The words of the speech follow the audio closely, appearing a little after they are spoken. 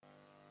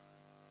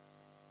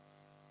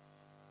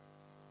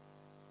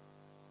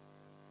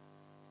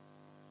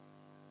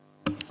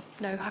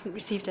No, I haven't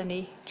received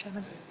any,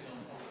 Chairman.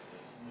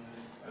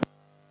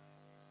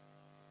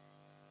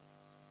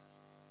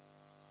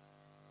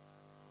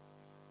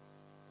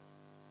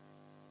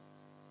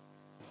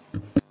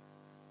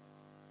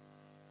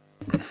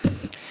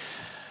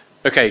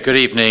 Okay, good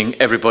evening,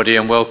 everybody,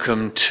 and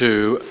welcome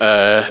to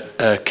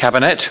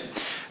Cabinet.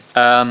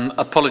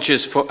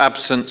 Apologies for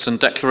absence and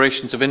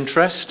declarations of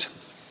interest.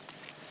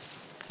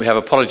 We have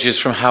apologies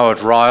from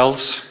Howard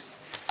Riles,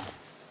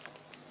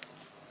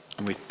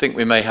 and we think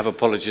we may have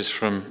apologies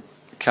from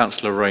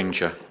Councillor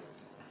Ranger.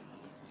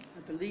 I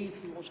believe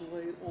he was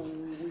away all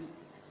week,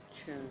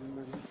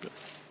 Chairman.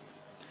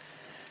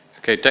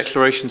 Okay,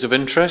 declarations of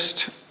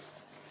interest.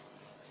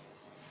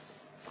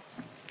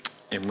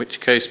 In which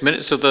case,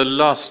 minutes of the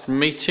last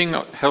meeting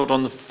held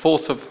on the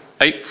 4th of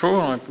April,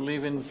 I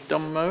believe in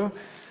Dunmow.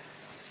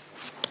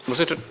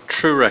 Was it a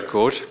true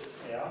record?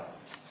 Yeah.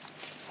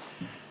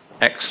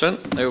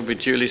 Excellent. They will be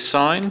duly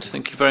signed.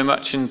 Thank you very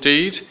much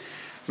indeed.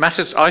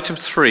 Matters, item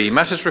 3,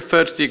 matters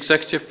referred to the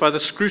Executive by the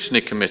Scrutiny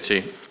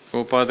Committee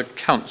or by the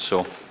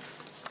Council.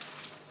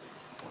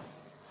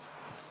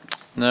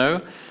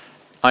 No.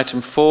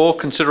 Item 4,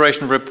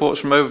 consideration of reports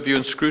from Overview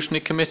and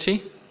Scrutiny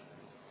Committee.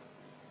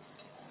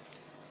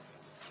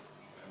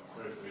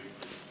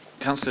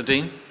 Councillor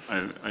Dean.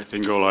 I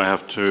think all I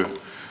have to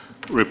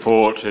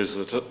report is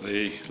that at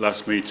the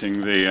last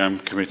meeting the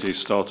committee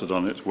started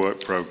on its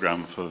work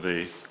programme for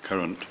the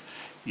current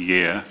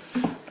year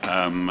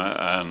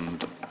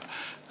and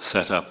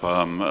set up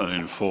an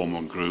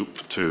informal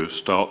group to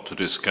start to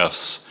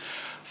discuss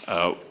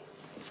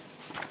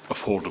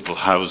affordable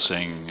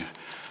housing,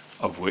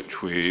 of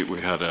which we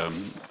had a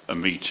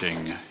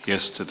meeting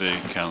yesterday.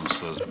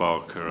 Councillors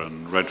Barker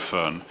and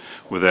Redfern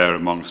were there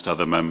amongst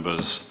other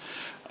members.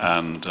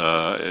 And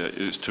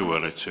it's too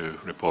early to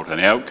report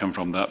any outcome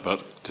from that,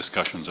 but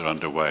discussions are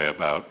underway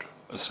about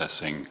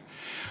assessing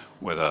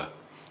whether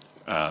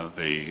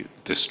the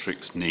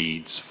district's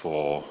needs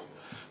for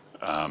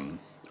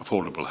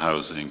affordable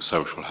housing,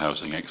 social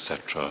housing,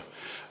 etc.,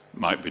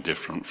 might be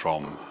different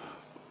from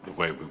the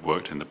way we've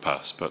worked in the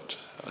past. But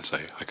I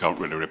say I can't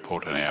really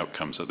report any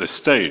outcomes at this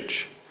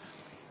stage.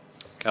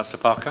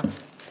 Councillor Barker.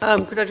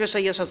 Could I just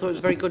say, yes, I thought it was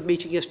a very good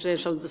meeting yesterday.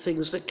 Some of the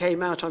things that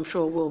came out, I'm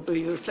sure, will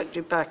be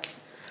reflected back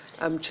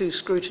to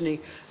scrutiny.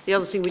 The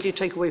other thing we did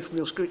take away from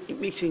your scrutiny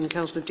meeting,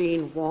 Councillor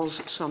Dean, was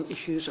some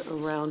issues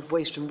around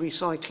waste and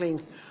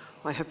recycling.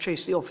 I have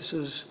chased the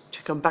officers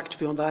to come back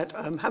to me on that.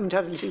 Haven't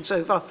had anything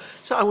so far,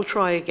 so I will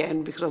try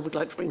again because I would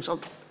like to bring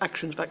some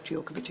actions back to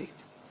your committee.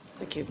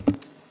 Thank you.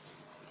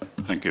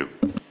 Thank you.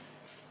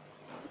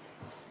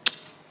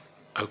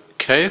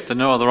 Okay, if there are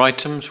no other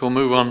items, we'll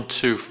move on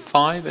to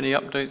 5. Any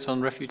updates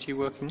on refugee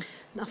working?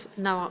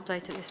 No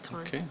update at this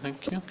time. Okay,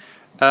 thank you.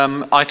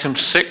 Item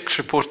 6,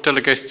 report of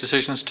delegated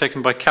decisions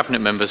taken by Cabinet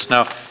members.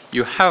 Now,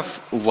 you have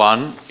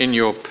one in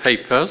your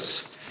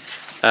papers,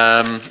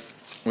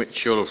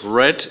 which you'll have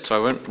read, so I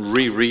won't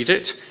reread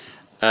it.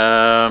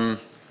 There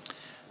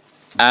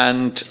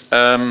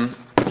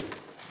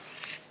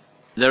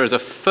is a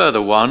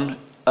further one.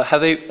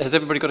 Has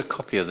everybody got a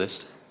copy of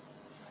this?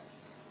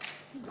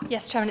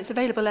 Yes, Chairman, it's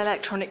available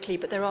electronically,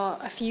 but there are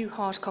a few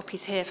hard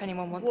copies here if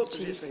anyone wants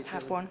to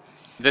have one.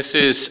 This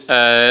is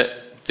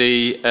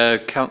the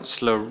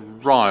Councillor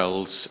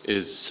Riles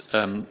is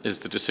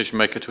the decision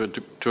maker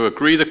to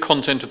agree the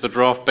content of the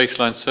draft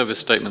baseline service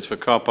statements for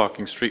car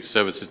parking, street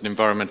services and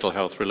environmental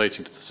health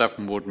relating to the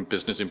Saffron Walden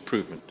Business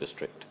Improvement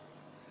District.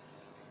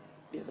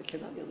 Yeah, that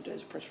came out the other day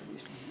as a press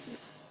release.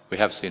 We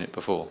have seen it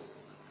before.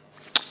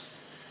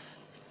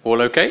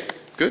 All okay?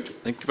 Good.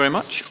 Thank you very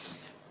much.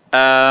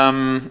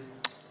 Item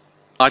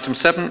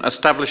 7,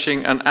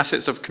 establishing an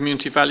Assets of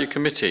Community Value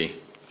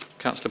Committee.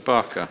 Councillor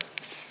Barker.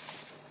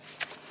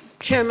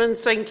 Chairman,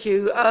 thank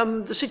you.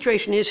 The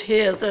situation is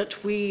here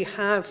that we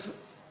have,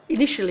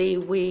 initially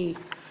we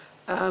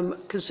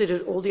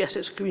considered all the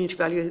assets of community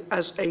value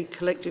as a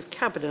collective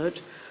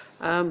cabinet.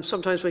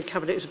 Sometimes when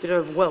cabinet is a bit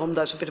overwhelmed,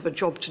 that's a bit of a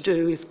job to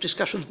do if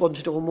discussions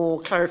wanted or more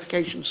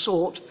clarification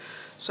sought.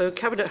 So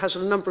cabinet has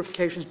on a number of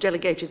occasions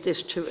delegated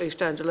this to a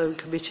standalone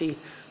committee.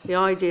 The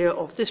idea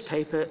of this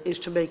paper is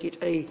to make it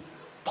a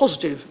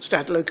positive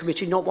standalone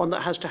committee, not one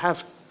that has to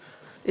have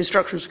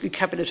instructions to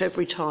cabinet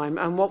every time.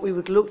 And what we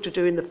would look to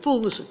do in the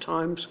fullness of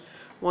times,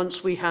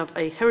 once we have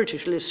a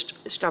heritage list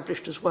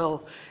established as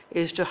well,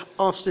 is to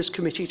ask this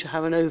committee to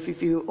have an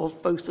overview of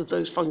both of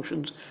those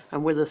functions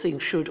and whether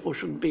things should or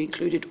shouldn't be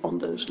included on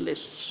those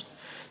lists.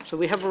 So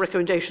we have a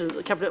recommendation that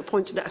the cabinet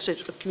appoints an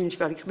Assets of Community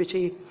Value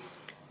Committee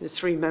with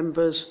 3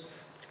 members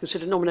to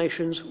consider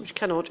nominations which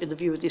cannot, in the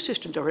view of the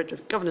Assistant Director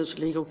of Governance and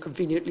Legal,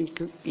 conveniently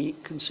be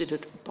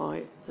considered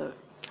by the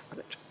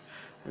cabinet.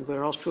 And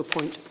we're asked to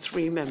appoint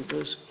 3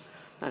 members.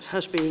 That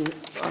has been,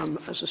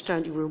 as a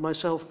standing rule,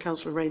 myself,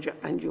 Councillor Ranger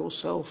and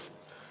yourself,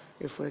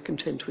 if we're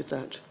content with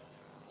that.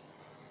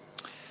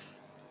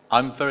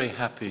 I'm very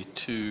happy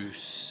to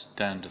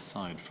stand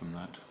aside from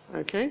that.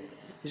 Okay.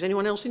 Is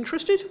anyone else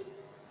interested?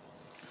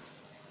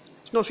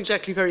 It's not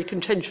exactly very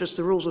contentious.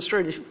 The rules are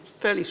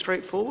fairly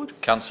straightforward.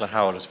 Councillor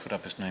Howard has put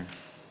up his name.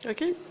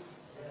 Okay.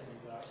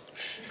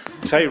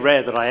 It's very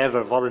rare that I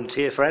ever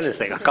volunteer for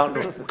anything. I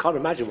can't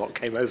imagine what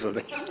came over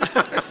me.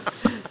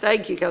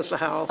 Thank you, Councillor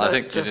Howell. I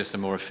think it is the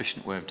more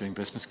efficient way of doing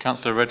business.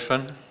 Councillor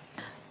Redfern?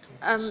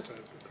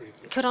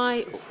 Could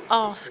I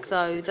ask,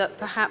 though, that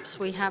perhaps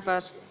we have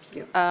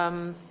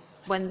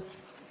when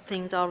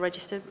things are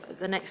registered,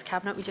 the next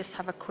Cabinet, we just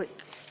have a quick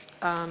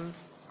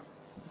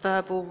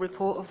verbal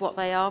report of what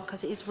they are,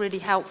 because it is really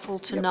helpful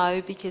to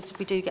know, because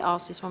we do get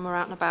asked this when we're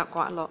out and about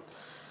quite a lot.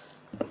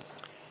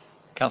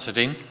 Councillor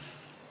Dean?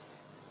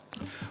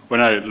 When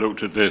I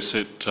looked at this,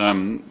 it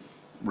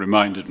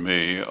reminded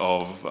me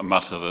of a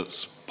matter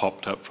that's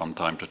popped up from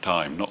time to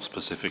time, not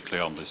specifically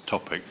on this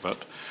topic,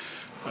 but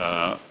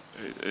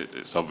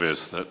it's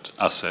obvious that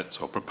assets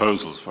or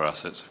proposals for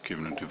assets of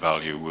cumulative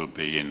value will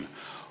be in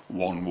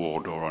one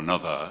ward or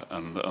another,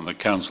 and the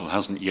council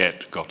hasn't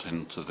yet got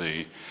into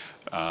the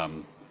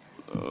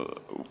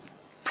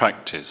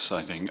practice,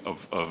 I think,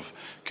 of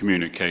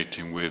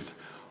communicating with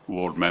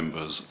ward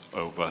members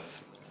over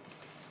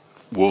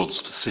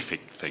ward-specific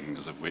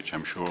things, of which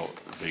I'm sure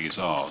these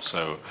are.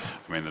 So,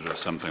 I mean, there is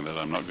something that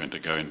I'm not going to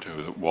go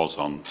into that was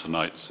on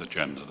tonight's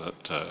agenda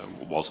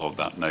that was of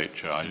that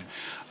nature.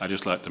 I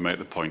just like to make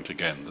the point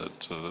again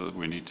that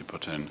we need to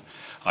put in,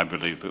 I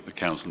believe that the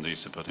council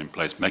needs to put in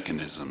place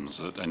mechanisms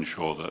that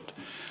ensure that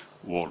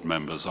ward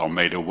members are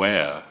made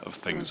aware of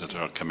things that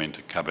are coming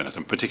to Cabinet,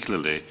 and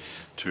particularly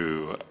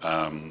to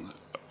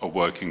a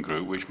working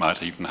group which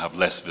might even have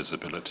less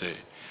visibility.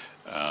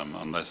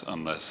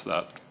 Unless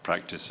that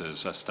practice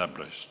is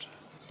established.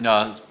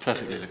 No, that's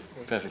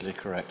perfectly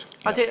correct.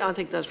 Yeah. I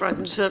think that's right.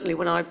 And certainly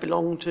when I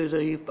belonged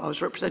to I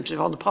was representative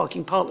on the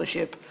parking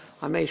partnership,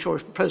 I made sure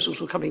if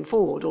proposals were coming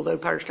forward, although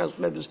parish council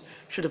members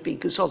should have been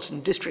consulted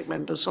and district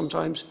members,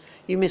 sometimes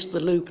you missed the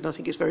loop, and I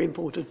think it's very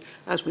important,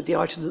 as with the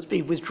item that's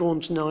been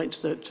withdrawn tonight,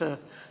 that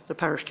the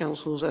parish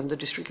councils and the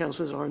district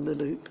councils are in the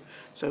loop.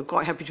 So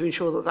quite happy to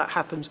ensure that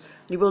happens.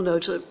 You will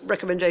note that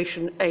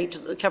recommendation 8,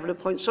 that the Cabinet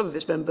appoints some of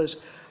its members,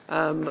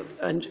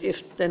 and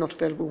if they're not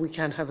available, we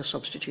can have a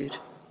substitute.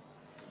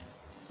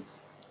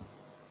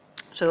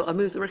 So I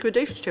move the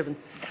recommendations, Chairman.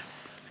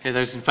 Okay,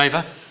 those in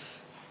favour?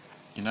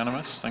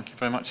 Unanimous. Thank you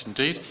very much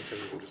indeed.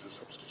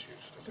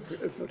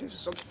 Everybody's a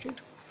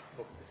substitute.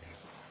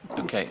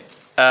 Okay.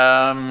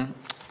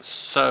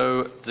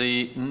 So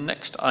the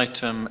next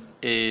item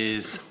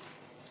is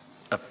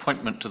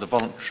appointment to the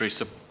Voluntary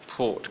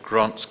Support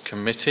Grants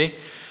Committee.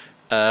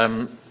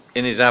 In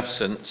his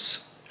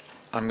absence,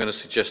 I'm going to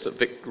suggest that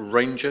Vic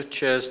Ranger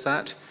chairs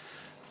that,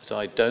 but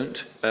I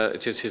don't.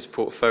 It is his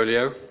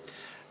portfolio.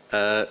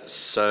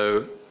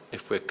 So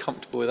if we're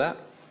comfortable with that,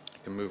 we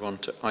can move on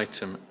to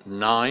item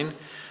 9,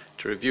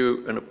 to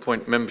review and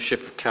appoint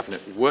membership of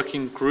Cabinet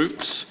working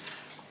groups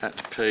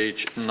at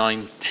page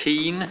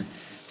 19.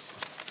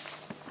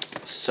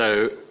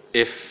 So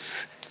if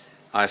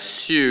I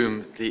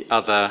assume the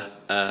other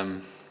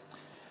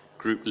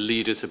group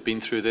leaders have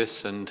been through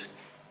this and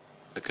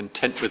are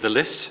content with the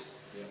list.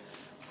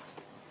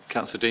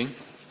 Councillor Dean?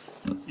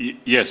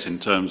 Yes, in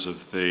terms of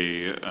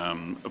the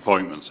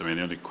appointments, I mean,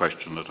 the only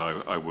question that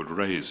I would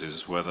raise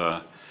is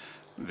whether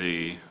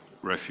the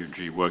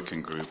Refugee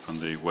Working Group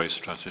and the Waste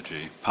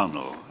Strategy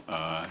Panel,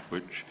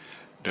 which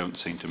don't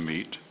seem to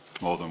meet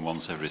more than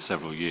once every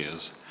several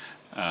years,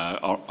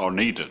 are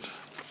needed.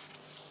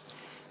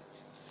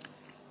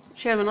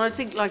 Chairman, I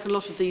think like a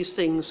lot of these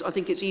things, I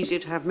think it's easier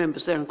to have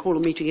members there and call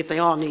a meeting if they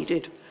are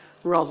needed,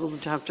 rather than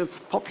to have to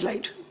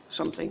populate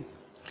something.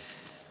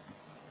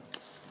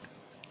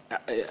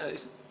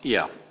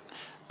 Yeah.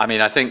 I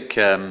mean, I think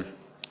the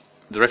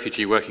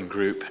Refugee Working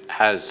Group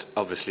has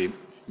obviously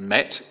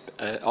met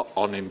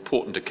on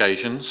important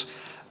occasions,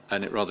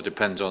 and it rather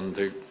depends on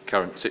the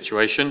current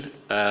situation.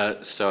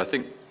 So I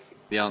think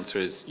the answer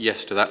is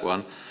yes to that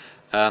one.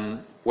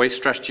 Waste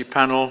Strategy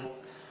Panel,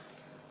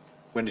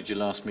 when did you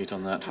last meet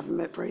on that? Haven't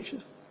met for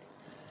ages.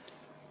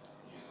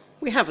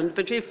 We haven't,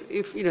 but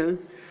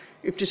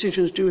if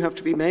decisions do have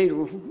to be made,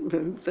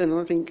 then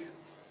I think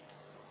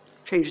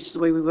changes to the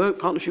way we work,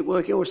 partnership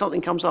working, or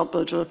something comes up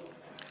that,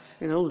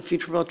 the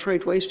future of our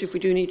trade waste, if we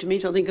do need to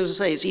meet, I think, as I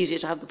say, it's easier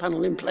to have the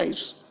panel in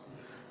place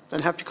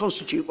than have to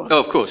constitute one.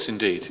 Oh, of course,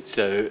 indeed.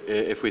 So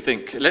if we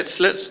think,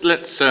 let's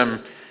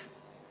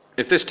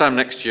if this time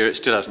next year it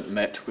still hasn't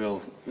met,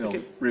 we'll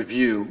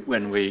review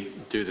when we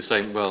do the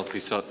same. Well, it'll be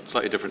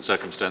slightly different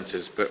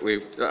circumstances, but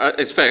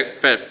it's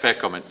fair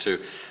comment to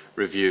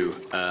review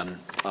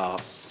our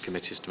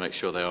committees to make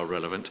sure they are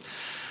relevant.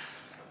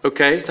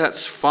 Okay,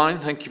 that's fine.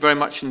 Thank you very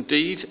much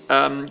indeed.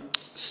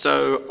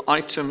 So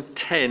item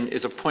 10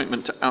 is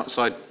appointment to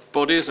outside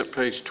bodies at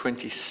page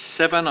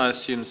 27. I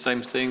assume the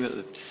same thing, that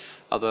the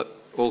other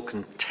all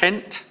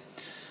content.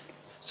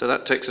 So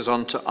that takes us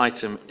on to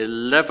item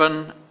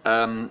 11,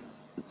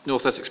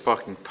 North Essex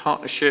Parking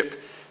Partnership.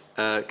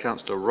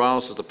 Councillor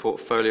Riles as the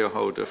portfolio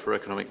holder for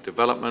economic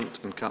development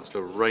and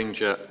Councillor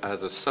Ranger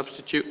as a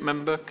substitute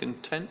member.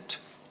 Content?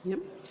 Yep.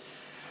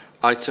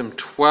 Item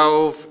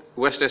 12,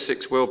 West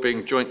Essex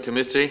Wellbeing Joint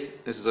Committee.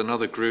 This is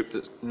another group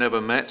that's never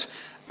met.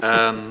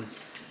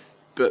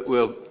 but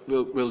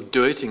we'll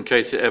do it in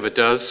case it ever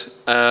does.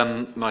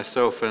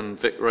 Myself and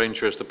Vic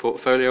Ranger as the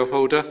portfolio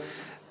holder.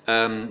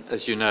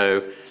 As you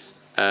know,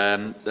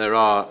 there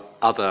are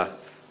other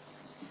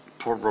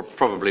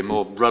probably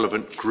more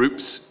relevant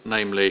groups,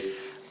 namely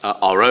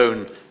our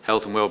own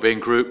Health and Wellbeing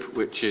Group,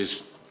 which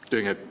is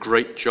doing a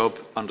great job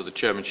under the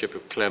chairmanship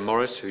of Claire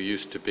Morris, who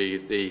used to be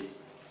the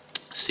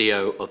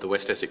CEO of the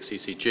West Essex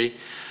CCG,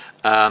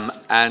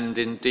 and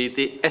indeed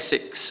the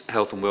Essex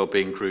Health and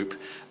Wellbeing Group,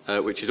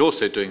 which is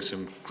also doing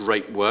some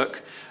great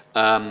work,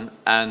 and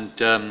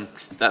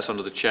that's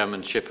under the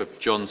chairmanship of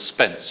John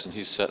Spence, and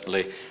he's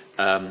certainly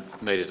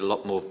made it a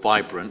lot more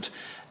vibrant.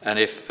 And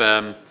if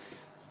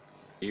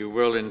you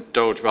will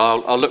indulge me,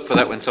 I'll look for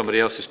that when somebody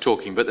else is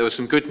talking, but there was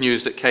some good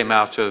news that came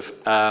out of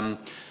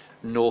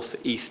North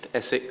East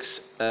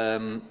Essex,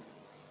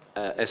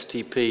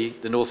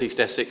 STP, the North East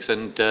Essex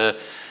and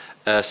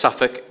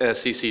Suffolk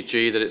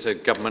CCG, that it's a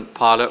government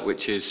pilot,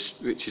 which is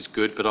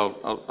good, but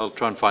I'll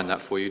try and find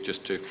that for you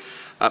just to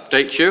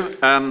update you.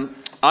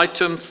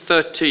 Item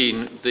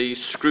 13, the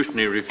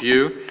scrutiny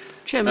review.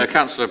 Chairman,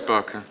 Councillor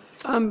Barker.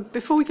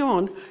 Before we go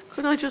on,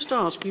 could I just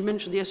ask, you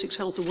mentioned the Essex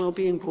Health and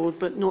Wellbeing Board,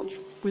 but not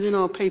within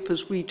our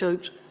papers we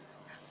don't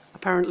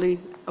apparently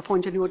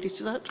appoint anybody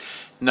to that?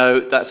 No,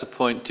 that's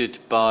appointed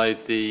by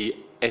the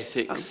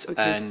Essex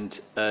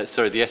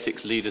the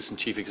Essex Leaders and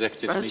Chief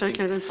Executives meeting. That's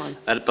okay, then fine.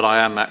 But I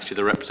am actually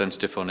the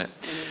representative on it.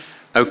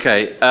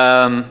 Okay,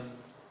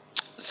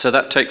 so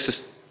that takes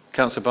us,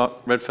 Councillor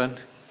Redfern.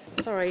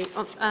 Sorry,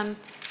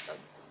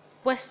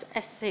 West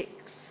Essex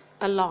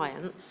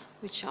Alliance,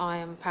 which I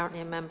am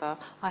apparently a member,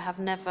 I have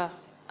never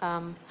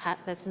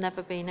there's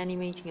never been any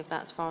meeting of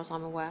that as far as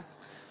I'm aware.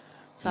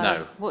 So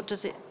no. What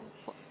does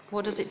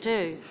it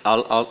do?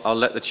 I'll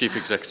let the Chief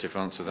Executive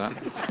answer that.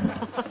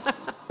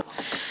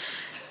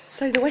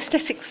 So the West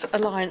Essex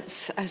Alliance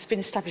has been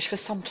established for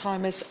some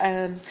time as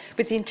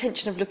with the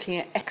intention of looking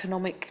at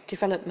economic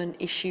development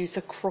issues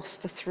across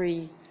the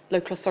 3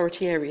 local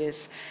authority areas.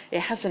 It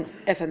hasn't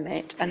ever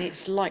met, and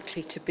it's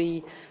likely to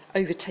be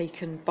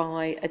overtaken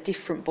by a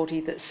different body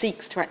that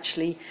seeks to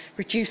actually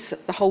reduce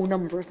the whole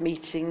number of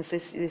meetings.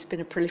 There's been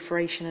a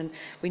proliferation, and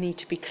we need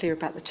to be clear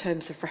about the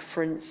terms of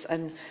reference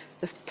and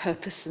the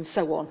purpose and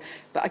so on.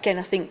 But again,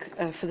 I think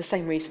for the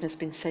same reason has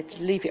been said,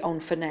 leave it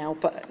on for now,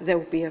 but there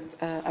will be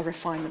a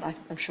refinement,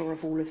 I'm sure,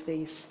 of all of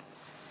these.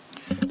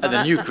 And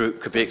the new group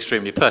could be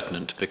extremely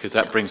pertinent, because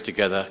that brings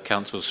together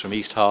councils from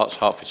East Herts,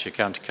 Hertfordshire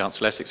County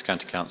Council, Essex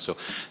County Council,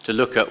 to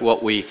look at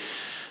what we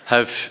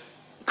have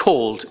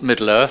called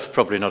Middle Earth.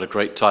 Probably not a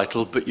great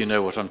title, but you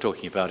know what I'm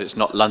talking about. It's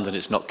not London,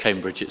 it's not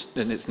Cambridge,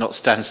 and it's not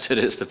Stansted,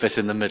 it's the bit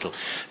in the middle.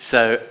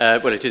 So,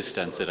 well, it is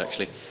Stansted,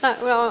 actually.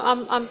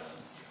 Well,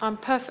 I'm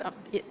perfect.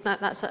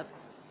 That's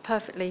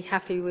perfectly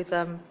happy with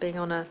being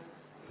on an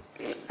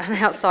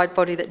outside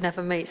body that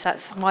never meets.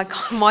 That's my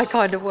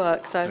kind of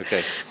work. So,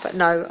 okay. But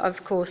no,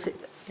 of course,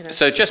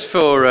 So, just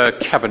for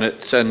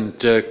Cabinet and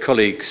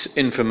colleagues'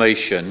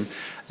 information,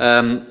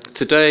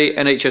 today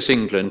NHS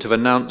England have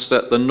announced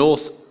that the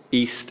North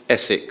East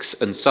Essex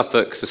and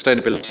Suffolk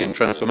Sustainability and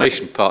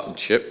Transformation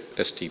Partnership,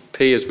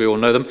 STP as we all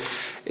know them,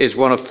 is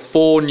one of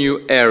 4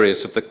 new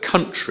areas of the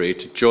country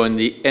to join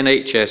the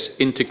NHS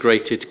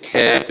Integrated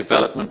Care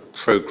Development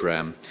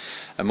Programme.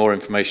 And more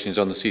information is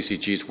on the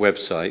CCG's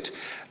website.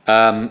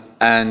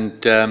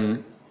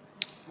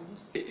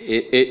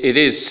 It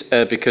is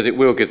because it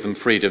will give them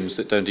freedoms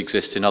that don't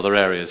exist in other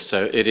areas.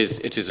 So it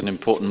is an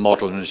important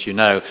model, and as you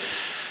know,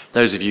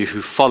 those of you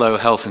who follow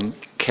health and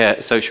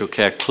care, social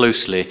care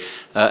closely,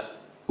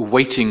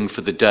 waiting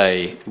for the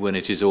day when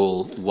it is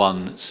all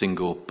one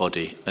single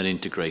body and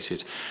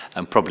integrated,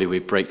 and probably we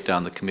break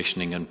down the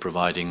commissioning and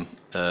provider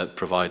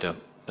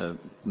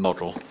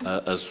model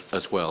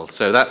as well.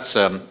 So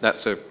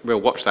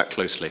we'll watch that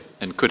closely,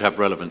 and could have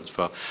relevance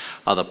for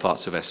other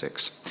parts of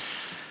Essex.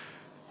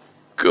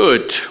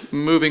 Good.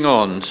 Moving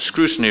on.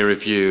 Scrutiny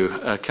review.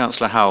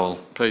 Councillor Howell,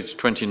 page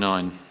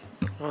 29.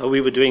 We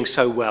were doing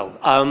so well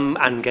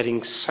and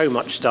getting so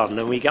much done.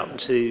 Then we got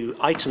to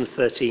item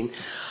 13.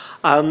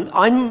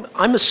 I'm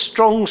a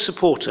strong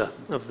supporter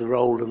of the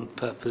role and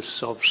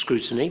purpose of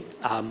scrutiny.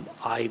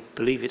 I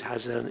believe it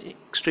has an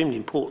extremely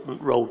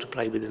important role to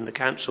play within the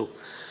council.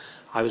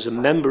 I was a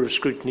member of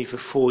scrutiny for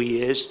 4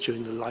 years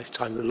during the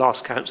lifetime of the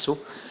last council,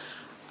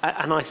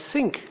 and I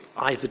think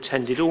I've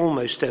attended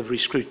almost every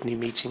scrutiny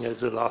meeting over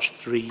the last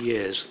 3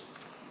 years.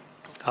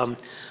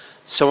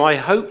 So I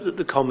hope that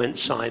the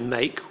comments I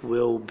make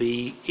will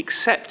be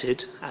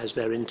accepted as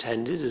they're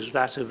intended, as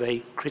that of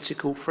a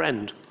critical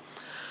friend.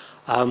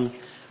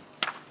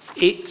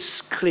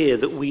 It's clear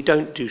that we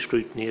don't do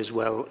scrutiny as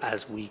well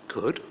as we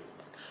could.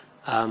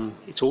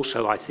 It's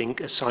also, I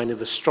think, a sign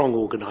of a strong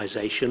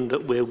organisation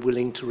that we're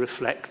willing to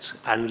reflect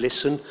and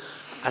listen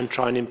and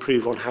try and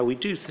improve on how we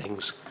do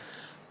things.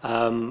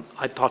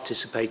 I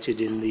participated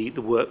in the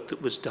work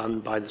that was done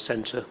by the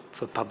Centre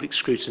for Public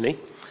Scrutiny,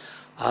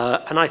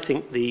 and I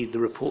think the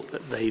report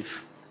that they've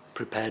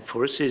prepared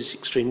for us is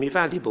extremely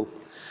valuable.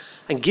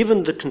 And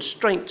given the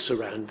constraints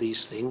around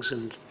these things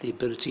and the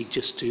ability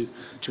just to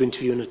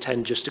interview and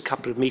attend just a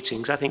couple of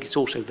meetings, I think it's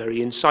also very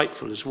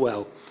insightful as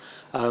well.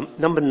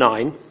 Number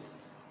 9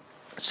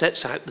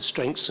 sets out the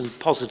strengths and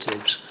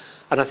positives,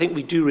 and I think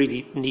we do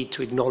really need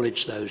to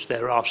acknowledge those.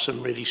 There are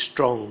some really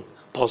strong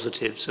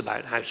positives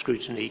about how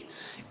scrutiny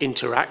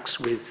interacts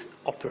with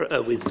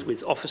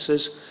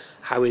officers,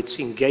 how it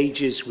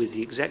engages with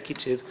the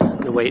executive,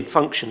 and the way it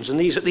functions. And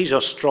these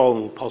are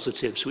strong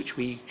positives which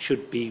we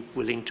should be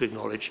willing to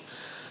acknowledge.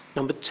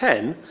 Number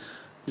 10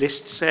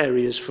 lists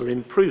areas for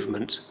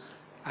improvement,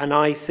 and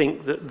I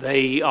think that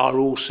they are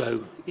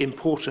also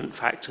important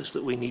factors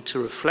that we need to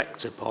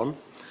reflect upon.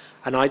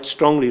 And I'd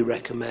strongly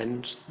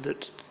recommend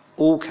that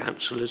all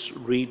councillors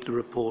read the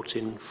report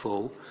in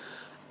full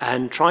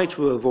and try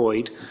to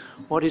avoid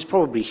what is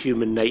probably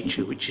human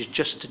nature, which is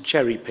just to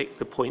cherry pick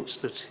the points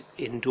that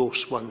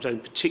endorse one's own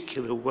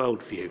particular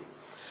worldview.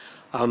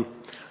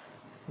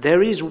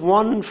 There is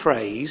one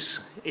phrase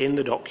in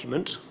the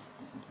document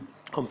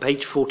on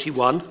page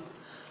 41,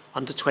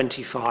 under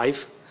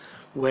 25,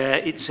 where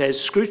it says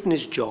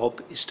scrutiny's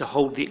job is to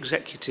hold the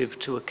executive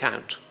to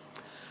account.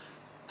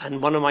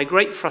 And one of my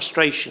great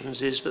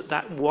frustrations is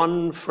that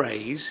one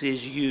phrase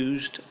is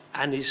used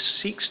and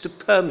seeks to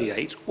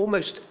permeate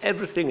almost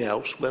everything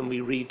else when we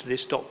read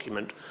this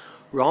document,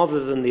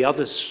 rather than the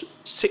other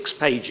 6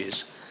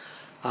 pages.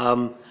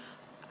 And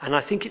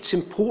I think it's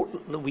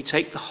important that we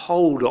take the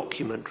whole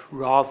document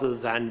rather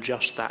than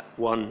just that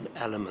one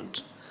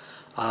element.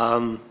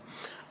 I'm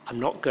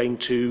not going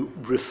to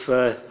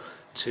refer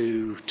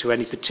to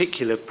any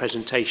particular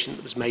presentation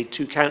that was made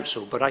to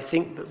council, but I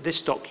think that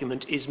this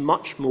document is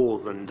much more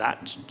than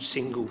that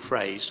single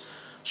phrase.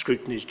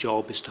 Scrutiny's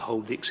job is to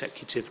hold the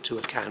executive to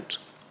account.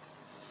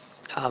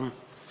 I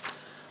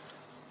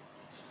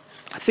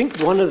think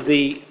one of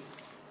the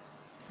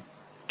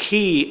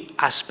key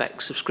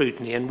aspects of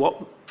scrutiny, and what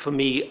for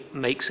me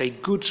makes a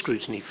good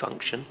scrutiny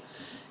function,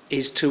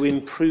 is to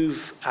improve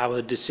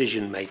our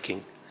decision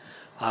making.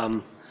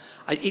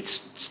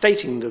 It's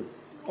stating the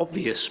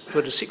obvious,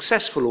 but a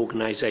successful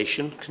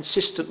organisation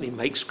consistently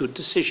makes good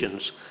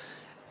decisions.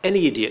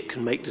 Any idiot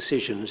can make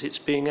decisions. It's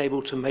being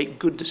able to make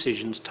good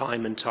decisions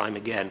time and time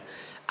again.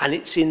 And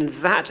it's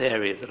in that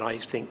area that I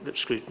think that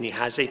scrutiny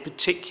has a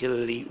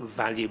particularly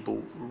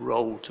valuable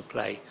role to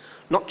play.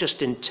 Not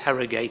just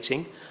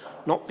interrogating,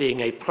 not being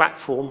a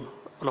platform,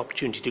 an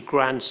opportunity to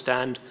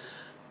grandstand,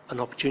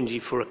 an opportunity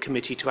for a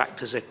committee to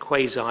act as a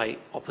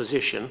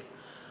quasi-opposition,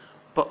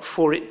 but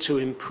for it to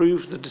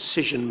improve the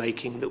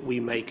decision-making that we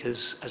make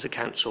as a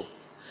council,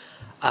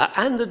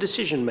 and the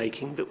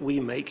decision-making that we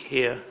make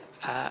here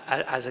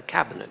as a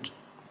cabinet.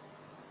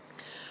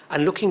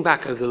 And looking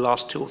back over the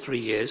last 2 or 3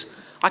 years,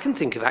 I can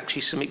think of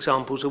actually some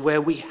examples of where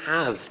we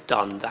have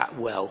done that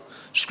well.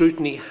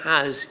 Scrutiny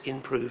has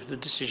improved the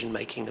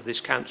decision-making of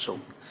this council.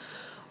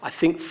 I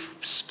think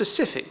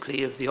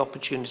specifically of the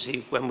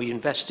opportunity when we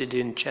invested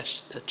in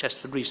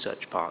Chesterford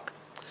Research Park.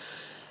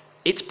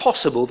 It's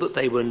possible that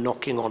they were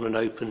knocking on an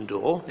open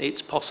door.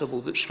 It's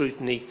possible that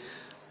scrutiny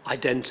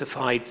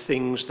identified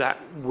things that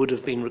would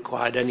have been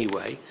required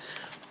anyway,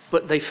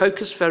 but they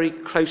focused very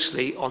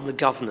closely on the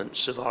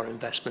governance of our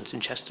investment in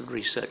Chesterford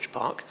Research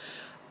Park,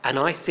 and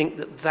I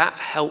think that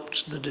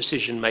helped the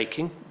decision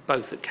making,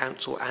 both at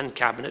council and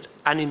cabinet,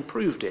 and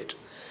improved it.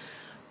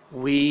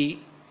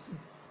 We,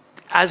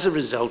 as a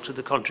result of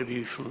the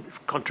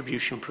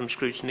contribution from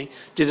scrutiny,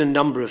 did a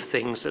number of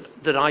things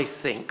that I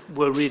think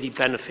were really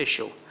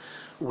beneficial.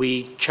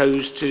 We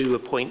chose to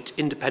appoint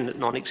independent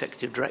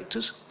non-executive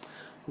directors.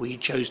 We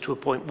chose to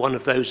appoint one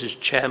of those as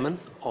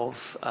chairman of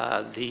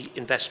the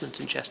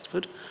investment in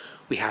Chesterford.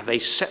 We have a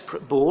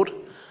separate board.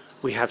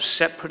 We have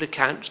separate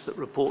accounts that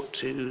report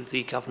to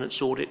the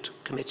Governance Audit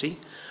Committee.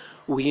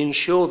 We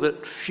ensure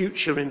that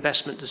future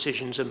investment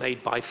decisions are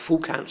made by full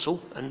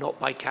council and not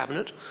by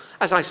cabinet.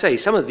 As I say,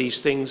 some of these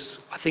things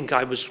I think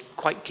I was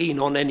quite keen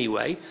on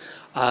anyway,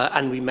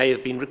 and we may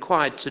have been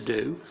required to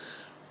do.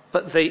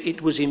 But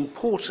it was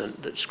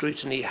important that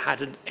scrutiny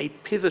had a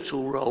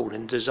pivotal role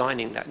in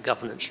designing that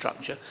governance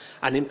structure,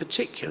 and in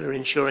particular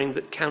ensuring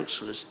that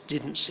councillors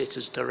didn't sit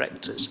as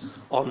directors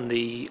on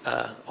the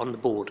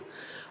board.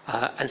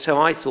 And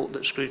so I thought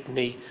that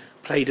scrutiny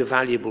played a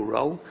valuable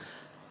role.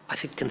 I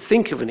can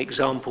think of an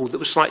example that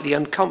was slightly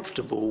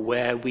uncomfortable,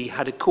 where we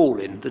had a call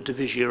in the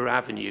Devisier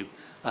Avenue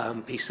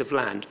piece of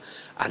land,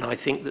 and I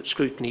think that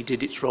scrutiny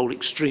did its role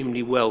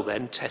extremely well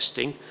then,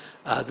 testing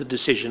the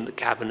decision that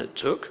Cabinet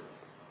took.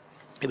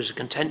 It was a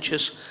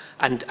contentious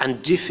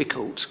and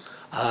difficult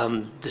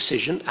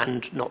decision,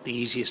 and not the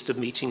easiest of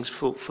meetings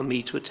for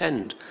me to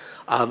attend.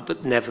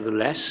 But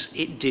nevertheless,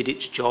 it did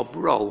its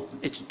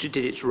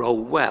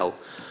role well.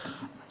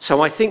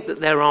 So I think that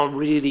there are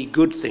really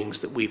good things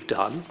that we've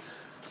done,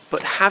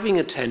 but having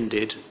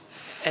attended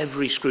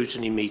every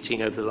scrutiny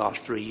meeting over the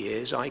last 3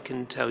 years, I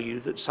can tell you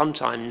that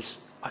sometimes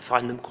I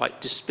find them quite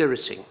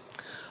dispiriting.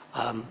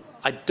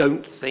 I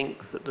don't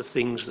think that the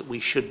things that we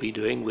should be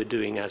doing, we're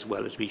doing as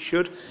well as we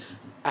should,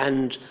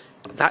 and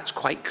that's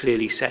quite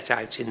clearly set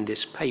out in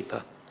this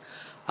paper.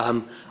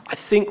 I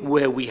think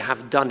where we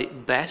have done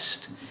it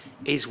best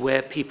is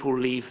where people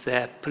leave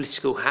their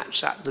political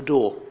hats at the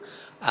door.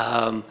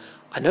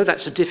 I know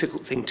that's a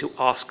difficult thing to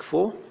ask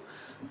for,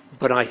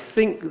 but I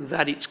think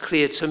that it's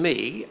clear to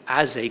me,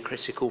 as a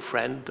critical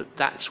friend, that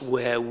that's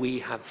where we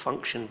have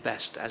functioned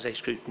best as a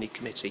scrutiny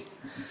committee.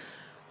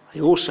 I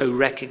also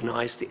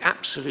recognise the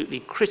absolutely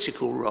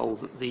critical role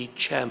that the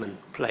chairman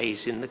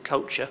plays in the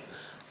culture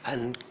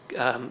and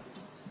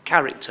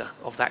character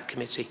of that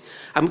committee.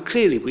 And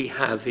clearly we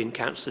have in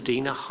Councillor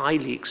Dean a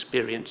highly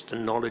experienced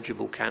and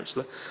knowledgeable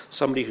councillor,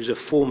 somebody who's a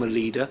former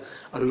leader,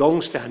 a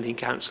long-standing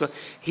councillor.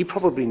 He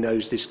probably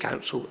knows this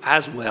council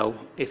as well,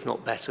 if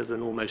not better,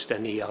 than almost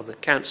any other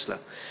councillor.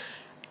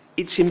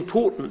 It's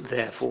important,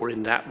 therefore,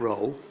 in that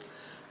role,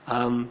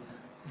 that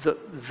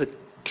the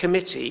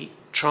committee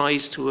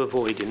tries to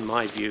avoid, in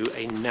my view,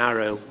 a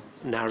narrow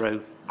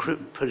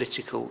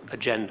political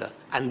agenda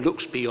and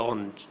looks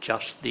beyond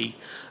just the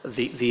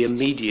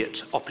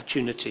immediate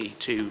opportunity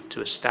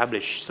to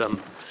establish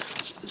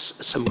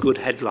some good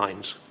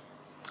headlines.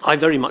 I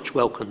very much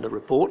welcome the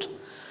report.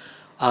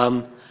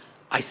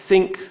 I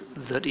think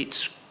that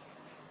it's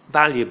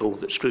valuable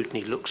that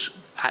scrutiny looks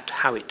at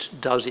how it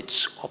does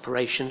its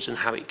operations and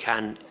how it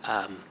can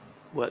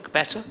work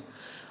better.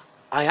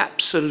 I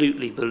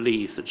absolutely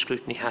believe that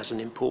scrutiny has an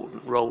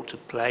important role to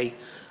play.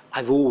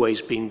 I've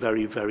always been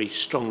very, very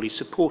strongly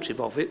supportive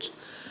of it.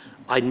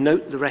 I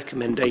note the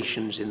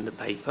recommendations in the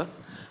paper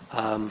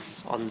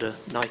under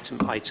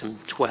item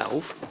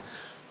 12.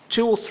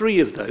 2 or 3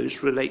 of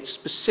those relate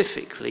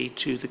specifically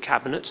to the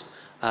Cabinet,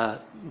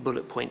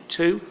 bullet point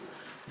 2,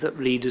 that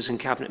leaders and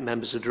Cabinet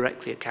members are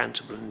directly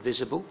accountable and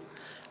visible,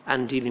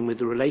 and dealing with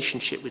the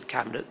relationship with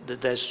Cabinet,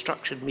 that there's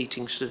structured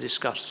meetings to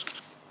discuss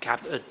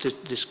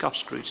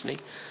scrutiny.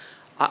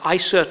 I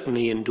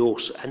certainly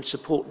endorse and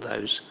support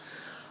those.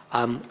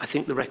 I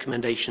think the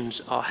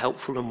recommendations are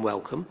helpful and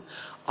welcome.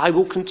 I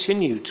will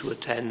continue to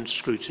attend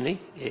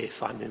scrutiny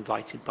if I'm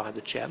invited by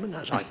the chairman,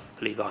 as I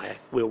believe I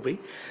will be.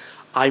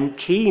 I'm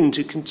keen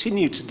to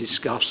continue to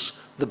discuss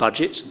the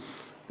budget,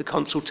 the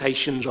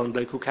consultations on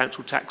local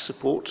council tax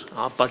support,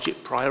 our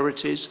budget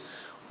priorities,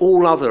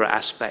 all other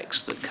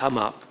aspects that come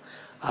up.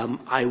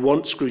 I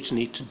want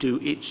scrutiny to do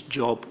its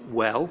job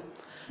well,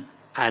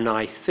 and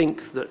I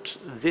think that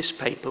this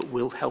paper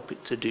will help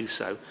it to do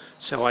so.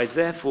 So I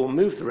therefore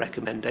move the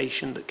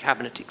recommendation that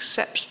Cabinet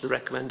accepts the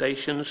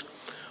recommendations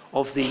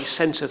of the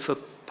Centre for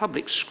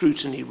Public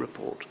Scrutiny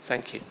report.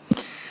 Thank you.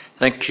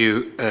 Thank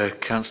you,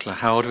 Councillor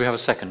Howard. Do we have a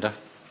seconder?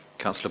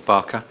 Councillor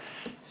Barker.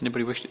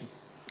 Anybody wish to?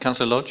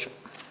 Councillor Lodge.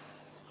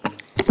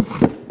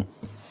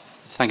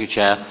 Thank you,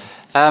 Chair.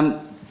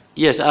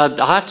 Yes, I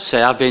have to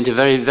say I've been to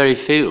very, very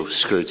few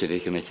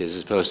scrutiny committees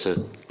as opposed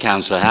to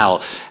Councillor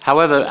Howell.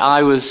 However,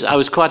 I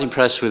was quite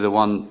impressed with the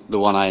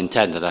one I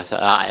attended.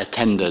 I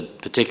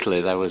attended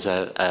particularly. There was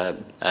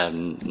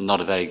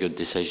not a very good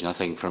decision, I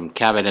think, from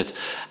Cabinet,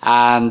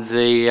 and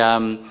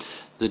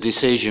the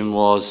decision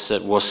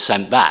was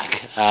sent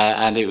back,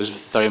 and it was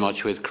very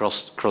much with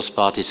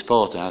cross-party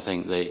support. And I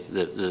think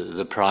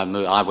the prime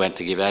mover, I went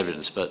to give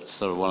evidence, but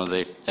sort of one of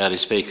the early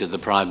speakers, the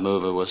prime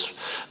mover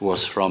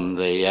was from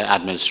the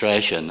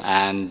administration,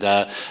 and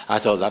I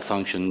thought that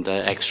functioned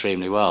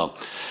extremely well.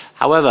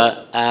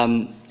 However,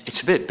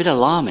 it's a bit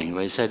alarming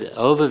when it said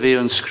overview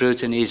and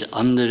scrutiny is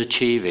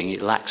underachieving.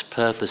 It lacks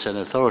purpose and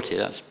authority.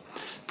 That's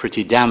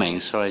pretty damning.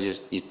 Sorry,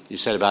 you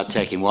said about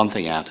taking one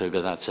thing out of it,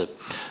 but that's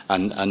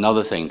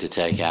another thing to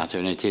take out of it,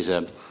 and it is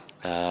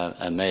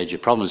a major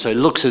problem. So it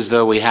looks as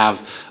though we have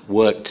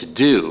work to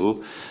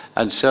do,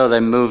 and so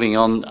then moving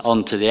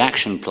on to the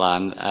action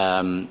plan,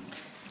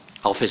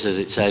 officers,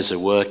 it says, are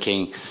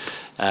working,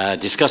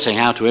 discussing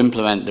how to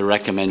implement the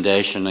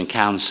recommendation, and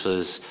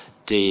councillors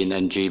Dean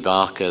and G.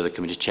 Barker, the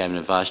committee chairman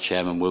and vice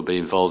chairman, will be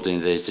involved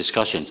in these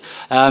discussions.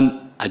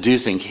 I do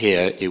think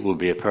here it would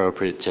be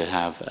appropriate to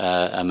have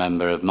a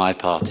member of my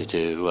party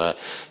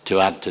to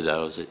add to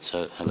those. It's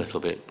a little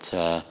bit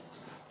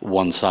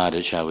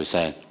one-sided, shall we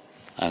say.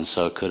 And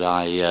so could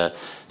I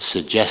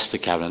suggest to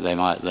Cabinet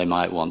they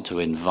might want to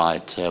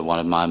invite one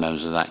of my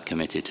members of that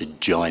committee to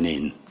join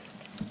in.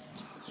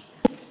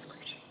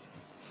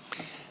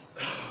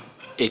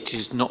 It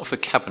is not for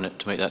Cabinet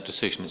to make that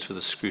decision, it's for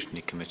the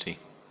Scrutiny Committee.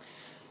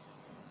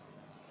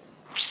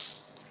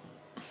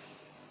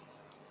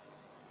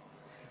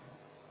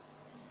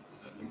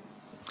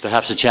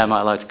 Perhaps the chair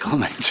might like to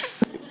comment.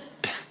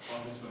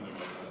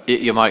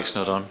 Your mic's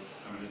not on.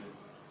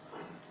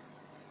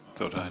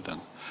 Thought I had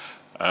done.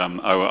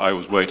 I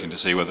was waiting to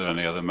see whether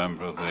any other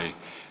member of the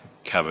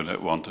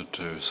Cabinet wanted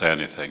to say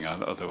anything.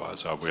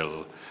 Otherwise, I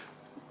will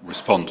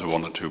respond to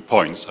 1 or 2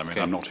 points. I mean,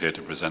 okay. I'm not here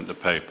to present the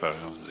paper.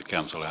 The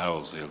Councillor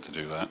Howell's here to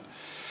do that.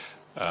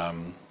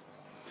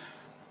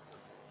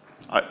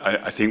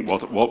 I think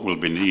what will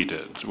be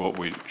needed, what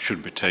we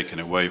should be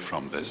taken away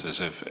from this, is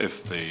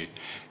if the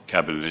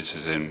Cabinet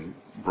is in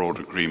broad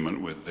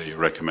agreement with the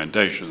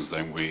recommendations,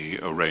 then we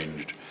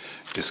arranged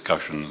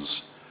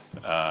discussions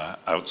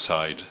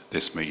outside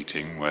this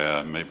meeting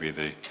where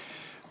maybe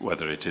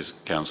whether it is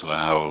Councillor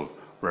Howell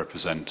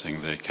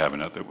representing the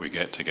Cabinet that we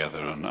get together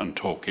and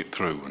talk it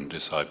through and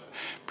decide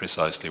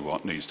precisely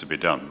what needs to be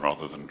done,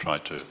 rather than try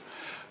to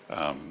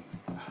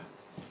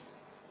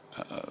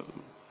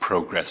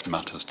progress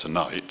matters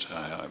tonight,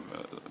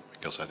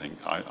 because I think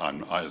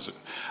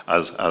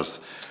as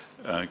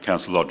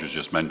Councillor Lodge has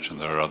just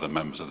mentioned, there are other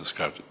members of the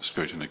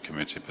Scrutiny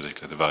Committee,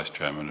 particularly the Vice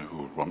Chairman,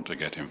 who would want to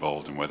get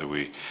involved, and whether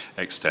we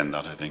extend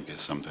that, I think,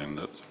 is something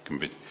that can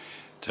be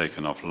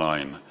taken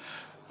offline.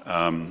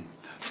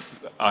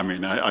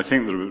 I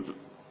think there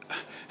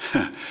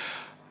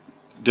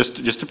just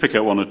to pick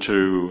out one or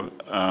two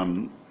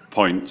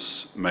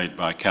points made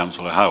by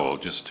Councillor Howell,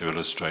 just to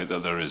illustrate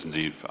that there is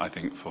need, I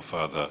think, for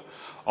further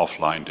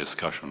offline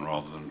discussion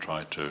rather than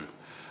try to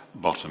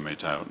bottom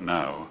it out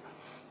now.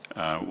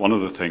 One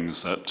of the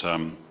things that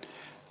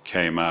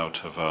came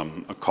out of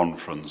a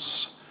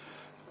conference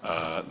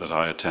that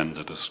I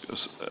attended, a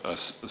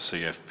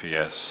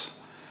CFPS,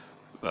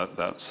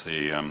 that's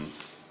the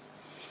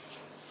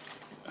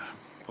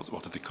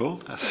what are they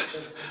called?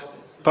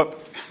 But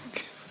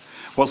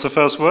what's the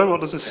first word?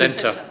 What does it say?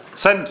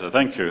 Centre,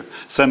 thank you.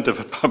 Centre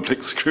for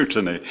Public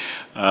Scrutiny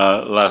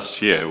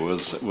last year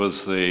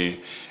was the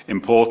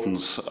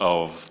importance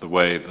of the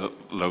way that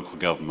local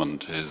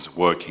government is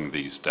working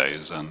these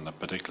days, and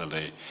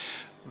particularly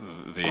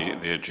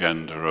the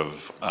agenda of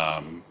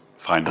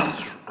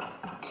finance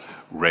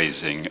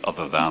raising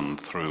other than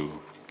through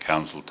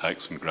council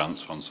tax and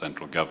grants from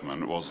central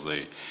government, was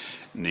the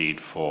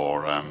need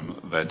for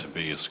there to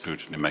be a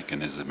scrutiny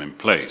mechanism in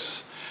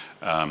place.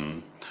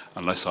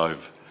 Unless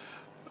I've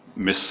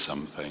missed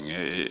something,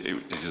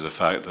 it is a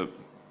fact that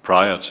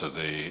prior to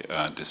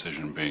the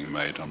decision being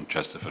made on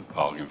Chesterford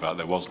Park, in fact,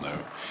 there was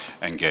no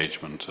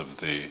engagement of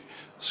the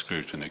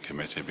Scrutiny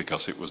Committee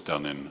because it was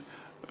done in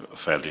a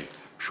fairly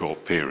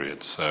short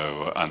period.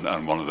 So,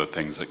 and one of the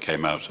things that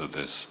came out of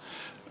this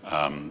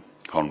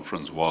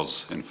conference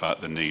was, in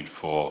fact, the need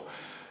for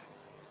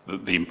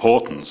the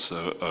importance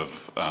of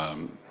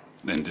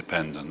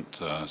independent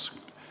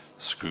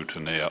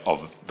scrutiny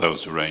of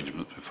those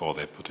arrangements before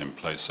they're put in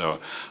place. So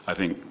I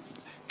think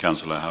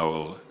Councillor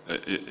Howell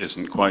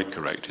isn't quite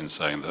correct in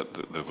saying that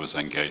there was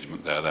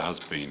engagement there. There has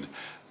been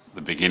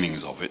the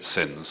beginnings of it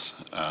since,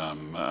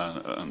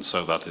 and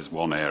so that is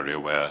one area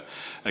where,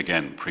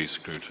 again,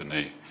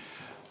 pre-scrutiny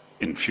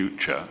in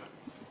future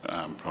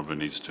probably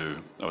needs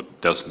to, or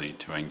does need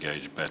to,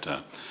 engage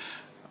better.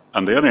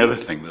 And the only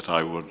other thing that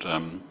I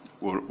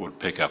would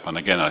pick up, and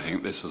again I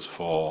think this is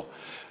for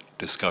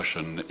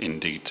discussion in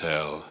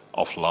detail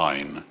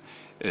offline,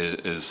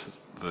 is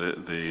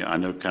I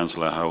know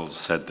Councillor Howell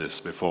said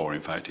this before.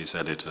 In fact, he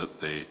said it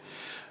at the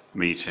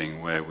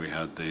meeting where we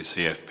had the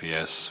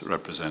CFPS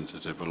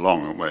representative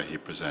along, and where he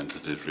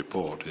presented his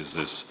report, is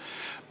this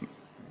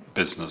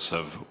business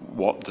of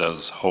what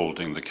does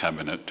holding the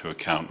Cabinet to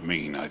account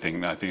mean. I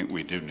think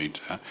we do need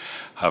to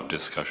have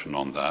discussion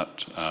on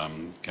that.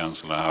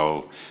 Councillor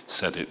Howell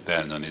said it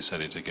then, and he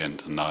said it again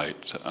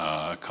tonight.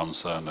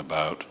 Concern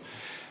about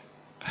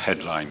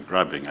headline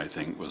grabbing, I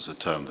think, was the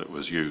term that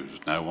was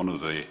used. Now, one of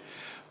the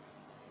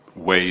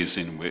ways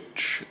in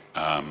which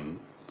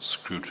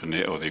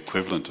scrutiny, or the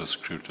equivalent of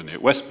scrutiny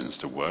at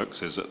Westminster,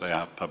 works is that they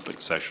have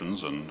public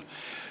sessions, and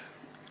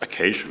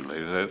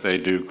occasionally they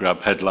do grab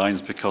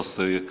headlines because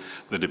the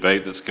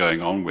debate that's going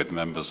on with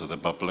members of the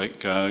public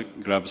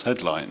grabs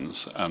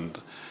headlines.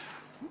 And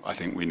I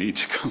think we need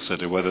to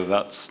consider whether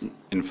that's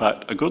in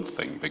fact a good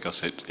thing,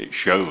 because it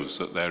shows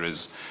that there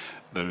is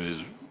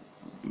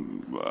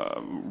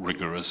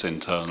rigorous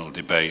internal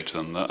debate,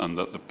 and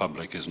that the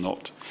public is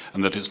not,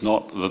 and that it's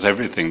not, that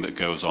everything that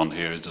goes on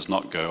here does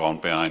not go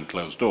on behind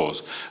closed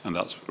doors, and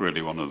that's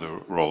really one of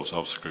the roles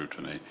of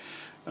scrutiny.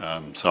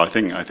 So I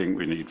think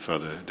we need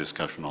further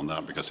discussion on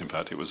that, because in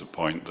fact it was a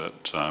point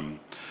that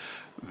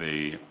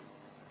the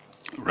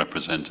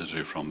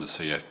representative from the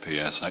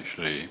CFPS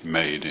actually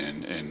made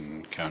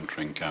in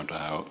countering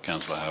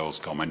Councillor Howell's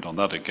comment on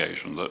that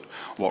occasion, that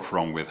what's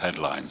wrong with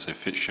headlines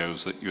if it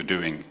shows that you're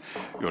doing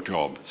your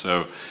job.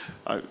 So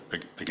I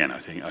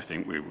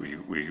think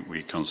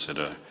we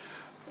consider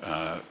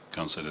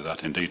that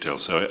in detail.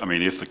 So I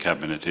mean, if the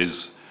Cabinet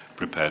is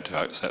prepared to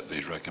accept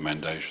these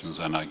recommendations,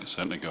 then I can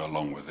certainly go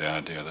along with the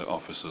idea that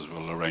officers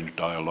will arrange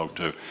dialogue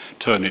to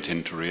turn it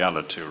into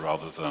reality,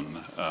 rather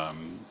than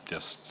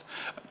just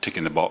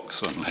ticking the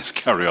box and let's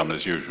carry on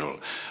as usual.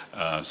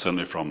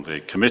 Certainly from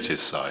the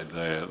committee's side,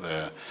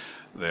 they're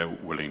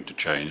willing to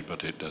change,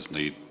 but it does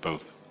need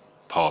both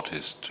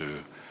parties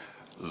to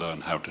learn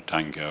how to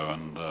tango,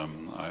 and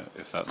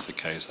if that's the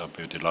case, I'd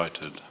be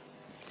delighted.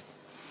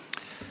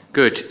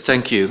 Good,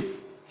 thank you.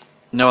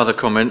 No other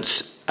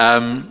comments.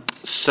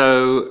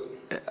 So,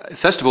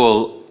 first of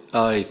all,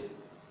 I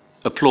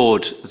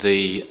applaud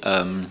the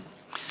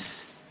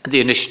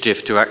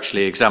initiative to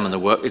actually examine the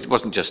work. It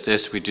wasn't just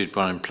this, we did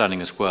one in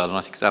planning as well, and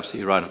I think it's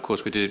absolutely right. Of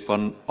course, we did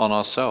one on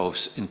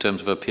ourselves in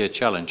terms of a peer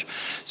challenge.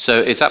 So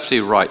it's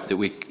absolutely right that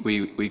we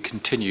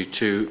continue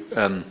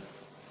to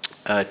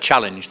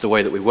challenged the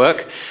way that we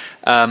work.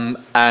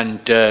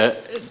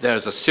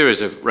 There's a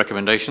series of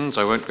recommendations.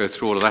 I won't go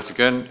through all of that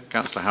again.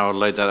 Councillor Howard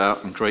laid that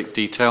out in great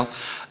detail.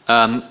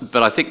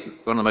 But I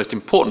think one of the most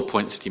important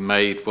points that he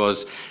made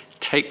was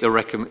take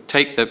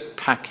the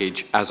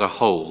package as a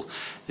whole.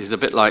 It's a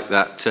bit like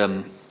that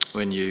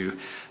when you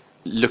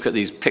look at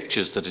these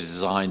pictures that are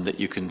designed, that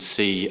you can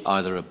see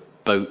either a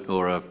boat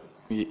or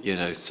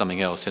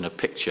something else in a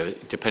picture,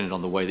 depending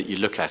on the way that you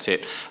look at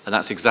it. And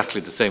that's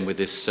exactly the same with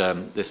this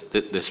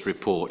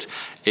report.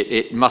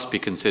 It must be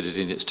considered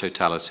in its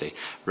totality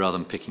rather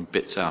than picking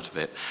bits out of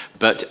it.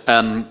 But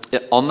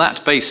on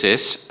that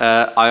basis,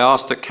 I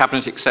ask that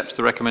Cabinet accepts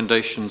the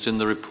recommendations in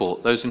the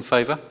report. Those in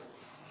favour?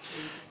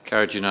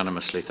 Carried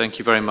unanimously. Thank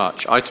you very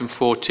much. Item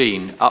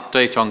 14,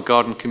 update on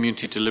Garden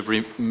Community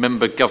Delivery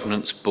Member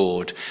Governance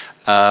Board.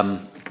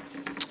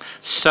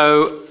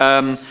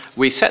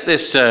 We set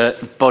this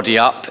body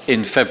up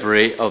in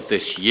February of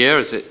this year,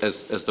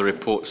 as the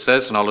report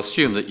says, and I'll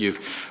assume that you've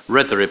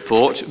read the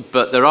report,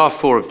 but there are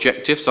 4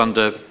 objectives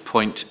under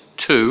point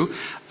 2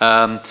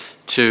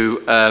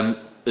 to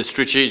the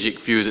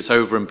strategic view that's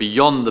over and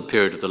beyond the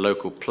period of the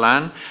local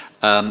plan,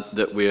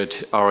 that we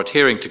are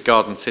adhering to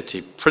Garden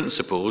City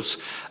principles,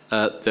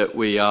 that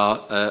we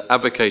are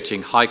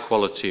advocating high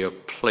quality of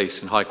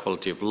place and high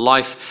quality of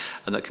life,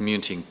 and that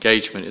community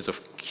engagement is a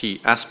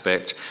key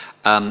aspect,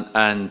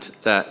 and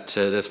that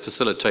there's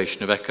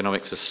facilitation of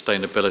economic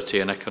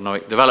sustainability and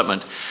economic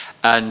development.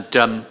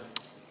 And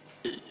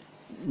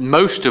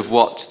most of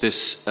what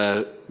this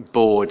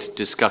board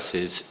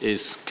discusses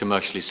is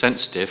commercially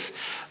sensitive,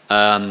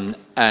 having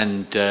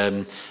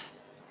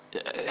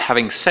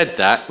said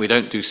that, we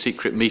don't do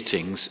secret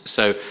meetings,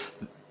 so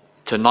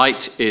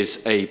tonight is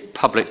a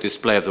public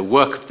display of the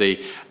work of the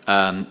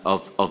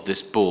of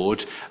this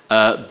board,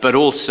 but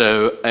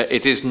also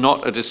it is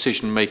not a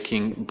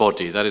decision-making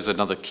body. That is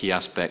another key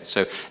aspect.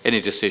 So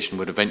any decision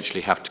would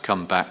eventually have to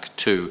come back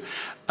to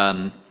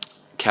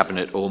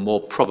Cabinet, or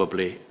more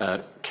probably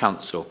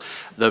Council.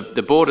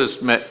 The board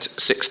has met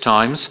 6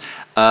 times,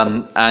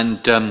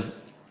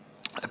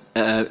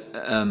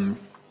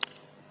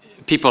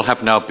 people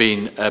have now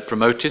been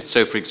promoted.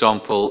 So, for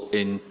example,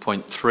 in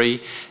point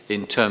 3,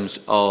 in terms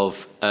of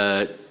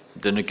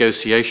the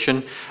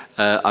negotiation,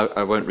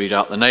 I won't read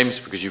out the names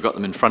because you've got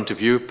them in front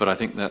of you, but I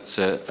think that's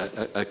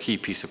a key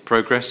piece of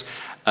progress.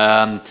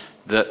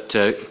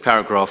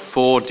 Paragraph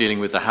 4, dealing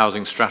with the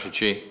housing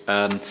strategy,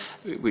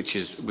 which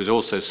was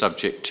also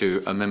subject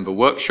to a member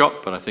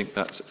workshop, but I think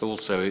that's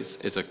also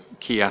is a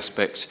key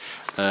aspect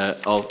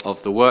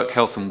of the work.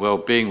 Health and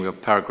well-being, we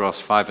have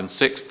paragraphs 5 and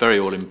 6, very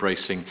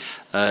all-embracing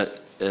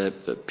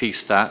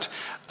piece that.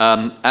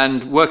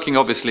 And working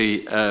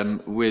obviously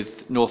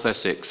with North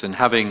Essex, and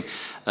having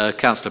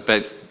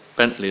Councillor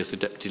Bentley as the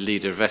Deputy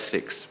Leader of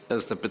Essex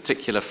as the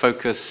particular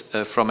focus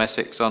from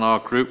Essex on our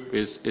group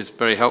is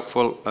very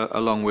helpful,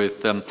 along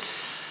with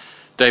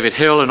David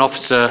Hill, an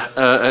officer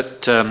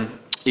at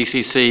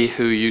ECC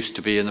who used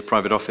to be in the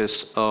private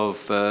office of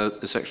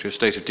the Secretary of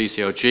State of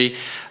DCLG.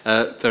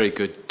 Very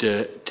good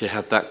to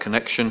have that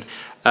connection.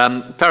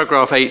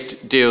 Paragraph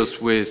 8 deals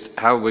with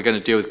how we're going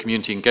to deal with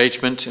community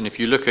engagement, and if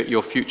you look at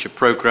your future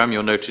programme,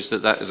 you'll notice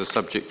that that is a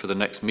subject for the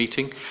next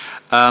meeting.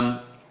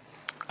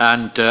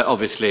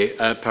 Obviously,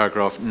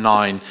 paragraph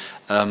 9,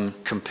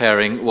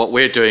 comparing what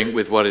we're doing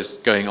with what is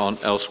going on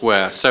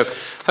elsewhere. So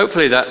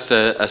hopefully that's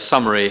a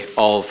summary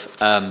of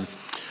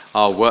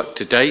our work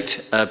to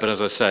date, but as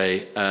I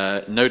say,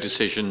 no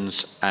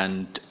decisions,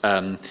 and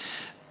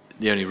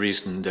the only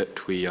reason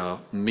that we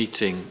are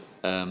meeting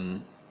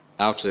in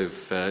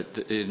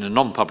a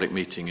non-public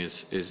meeting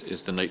is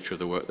the nature of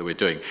the work that we're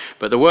doing.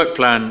 But the work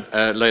plan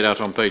laid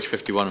out on page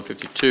 51 and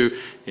 52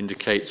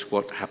 indicates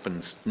what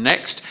happens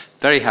next.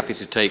 Very happy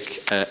to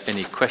take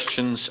any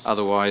questions.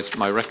 Otherwise,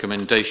 my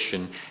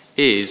recommendation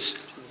is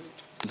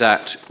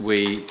that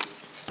we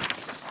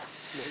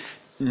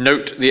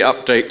note the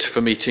update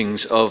for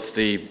meetings of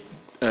the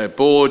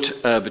board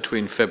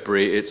between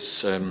February,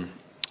 its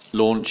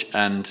launch,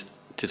 and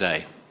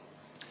today.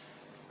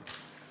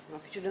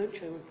 Happy to note,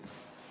 Chairman.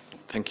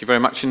 Thank you very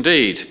much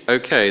indeed.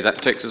 Okay,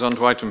 that takes us on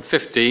to item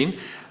 15,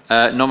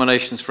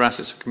 nominations for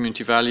assets of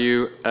community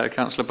value.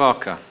 Councillor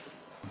Barker.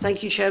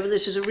 Thank you, Chairman.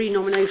 This is a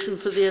re-nomination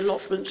for the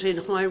allotment in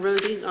High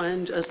Roding,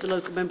 and as the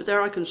local member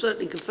there, I can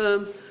certainly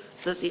confirm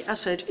that the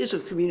asset is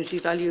of community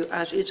value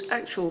as its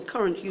actual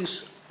current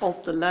use of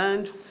the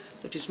land.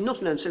 It is not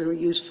an ancillary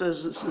use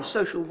furthers the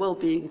social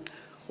well-being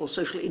or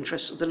social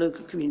interests of the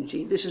local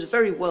community. This is a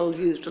very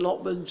well-used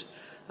allotment.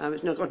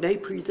 It's now got an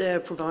apiary there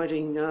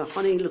providing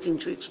honey, looking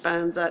to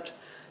expand that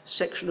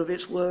section of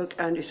its work,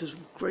 and it is of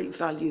great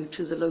value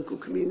to the local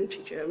community,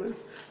 Chairman.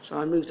 So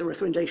I move the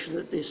recommendation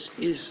that this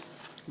is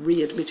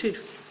readmitted.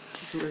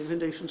 What's the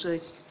recommendation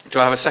say? Do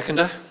I have a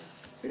seconder?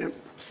 Yeah,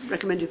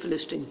 recommended for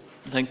listing.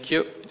 Thank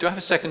you. Do I have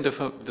a seconder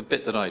for the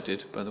bit that I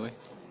did, by the way?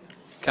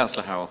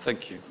 Councillor Howell,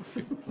 thank you.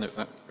 Note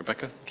that.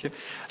 Rebecca, thank you.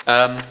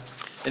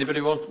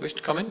 Anybody wish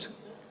to comment?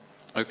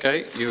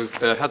 Okay, you've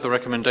had the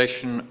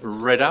recommendation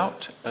read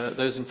out.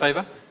 Those in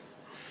favour?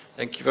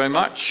 Thank you very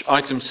much.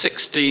 Item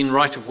 16,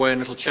 right of way in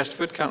Little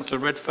Chesterford. Councillor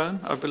Redfern,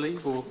 I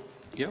believe, or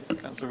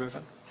Councillor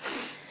Redfern.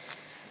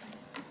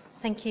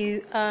 Thank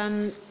you.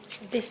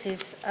 This is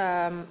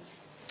a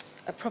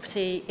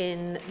property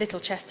in Little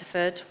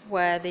Chesterford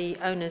where the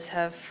owners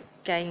have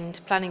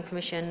gained planning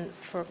permission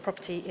for a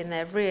property in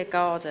their rear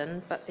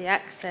garden, but the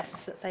access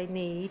that they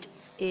need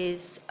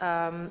is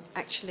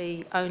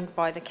actually owned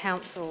by the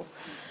council.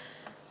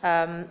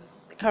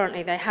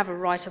 Currently they have a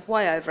right of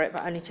way over it,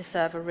 but only to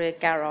serve a rear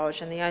garage,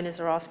 and the owners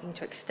are asking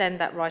to extend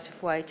that right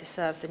of way to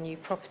serve the new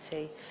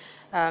property.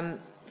 What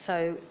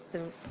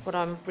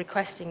I'm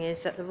requesting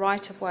is that the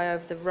right of way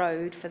over the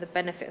road for the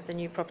benefit of the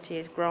new property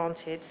is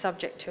granted,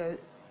 subject to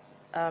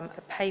a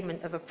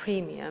payment of a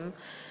premium.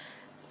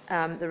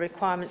 The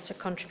requirement of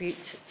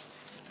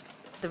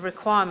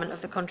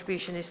the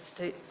contribution is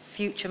to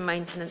future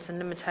maintenance and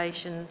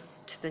limitation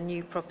to the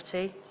new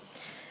property.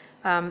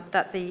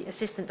 That the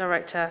Assistant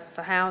Director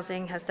for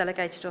Housing has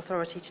delegated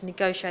authority to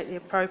negotiate the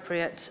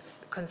appropriate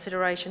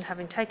consideration,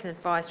 having taken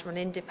advice from an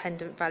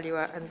independent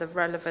valuer and the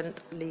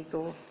relevant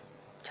legal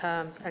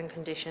terms and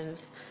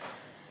conditions.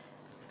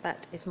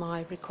 That is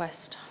my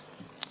request.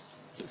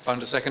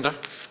 Find a seconder.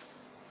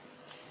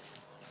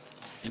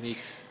 Any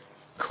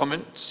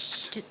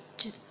comments?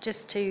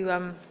 Just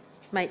to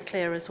make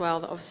clear as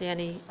well that obviously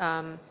any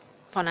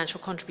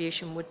financial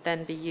contribution would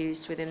then be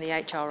used within the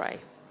HRA.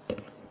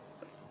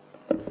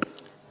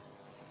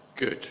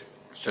 Good.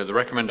 So the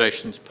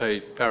recommendations,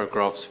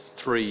 paragraphs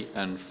 3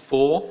 and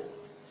 4.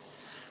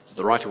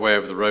 The right of way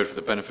over the road for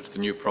the benefit of the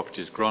new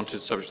property is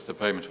granted, subject to the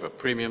payment of a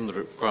premium, the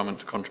requirement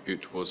to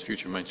contribute towards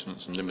future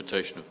maintenance and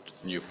limitation of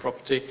the new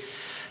property,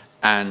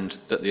 and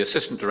that the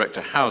Assistant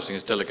Director Housing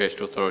has delegated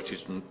authority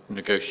to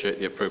negotiate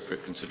the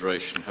appropriate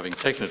consideration, having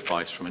taken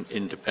advice from an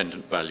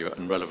independent valuer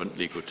and relevant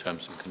legal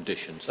terms and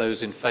conditions.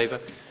 Those in favour?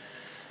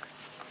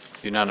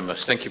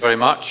 Unanimous. Thank you very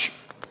much.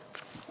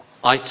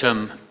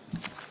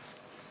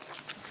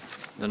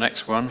 The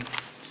next one.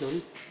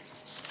 None.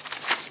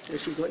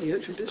 Unless you've got any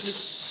urgent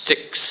business.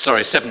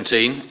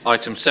 17.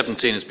 Item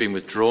 17 has been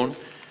withdrawn.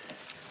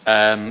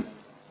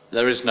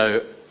 There is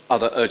no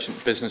other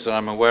urgent business that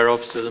I'm aware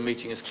of, so the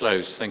meeting is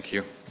closed. Thank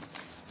you.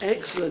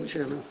 Excellent,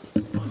 Chairman.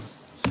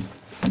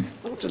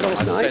 After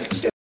last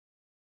night.